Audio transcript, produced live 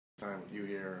time with you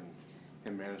here and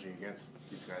him managing against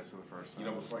these guys for the first time.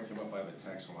 You know, before I came up, I have a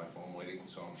text on my phone waiting,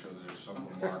 so I'm sure there's some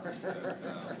remark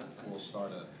that we'll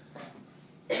start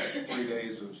 3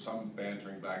 days of some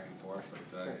bantering back and forth,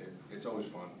 but it's always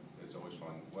fun. It's always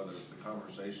fun, whether it's the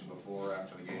conversation before or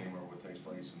after the game or what takes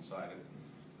place inside it.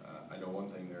 I know one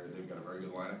thing, they've got a very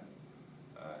good lineup,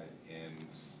 and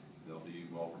they'll be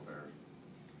well prepared.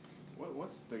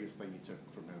 What's the biggest thing you took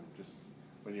from him, just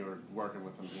when you were working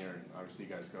with him here? Obviously,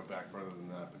 you guys go back further than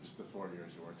that, but just the 4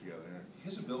 years you worked together here.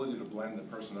 His ability to blend the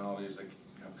personalities that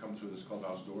have come through this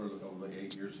clubhouse door over the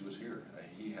 8 years he was here.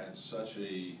 He had such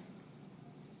a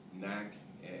knack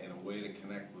and a way to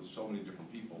connect with so many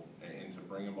different people and to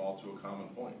bring them all to a common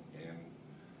point. And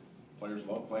players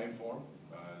loved playing for him.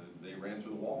 They ran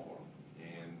through the wall for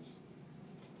him, and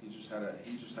he just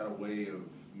had a way of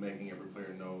making every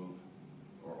player know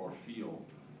or feel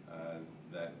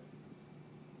that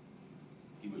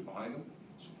he was behind them,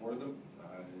 supported them,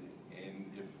 and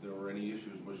if there were any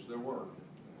issues, which there were,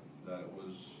 that it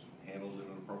was handled in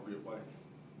an appropriate way.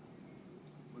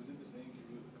 Was it the same for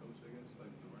you as a coach, I guess,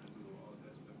 like the running through the walls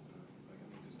aspect?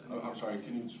 I'm sorry,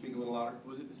 can you speak a little louder?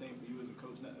 Was it the same for you as a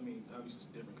coach? I mean, obviously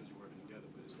it's different because you're working together,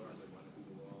 but as far as like running through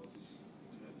the walls, did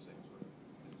you have the same sort of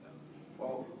mentality?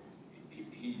 Well,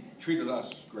 he treated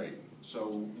us great,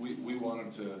 so we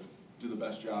wanted to do the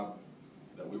best job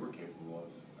that we were capable of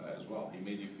as well. He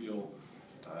made you feel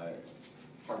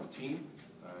part of the team.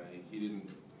 He didn't,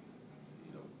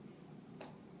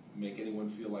 make anyone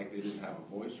feel like they didn't have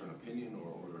a voice or an opinion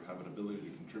or have an ability to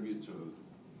contribute to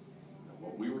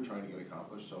what we were trying to get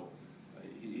accomplished. So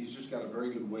he's just got a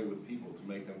very good way with people to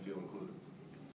make them feel included.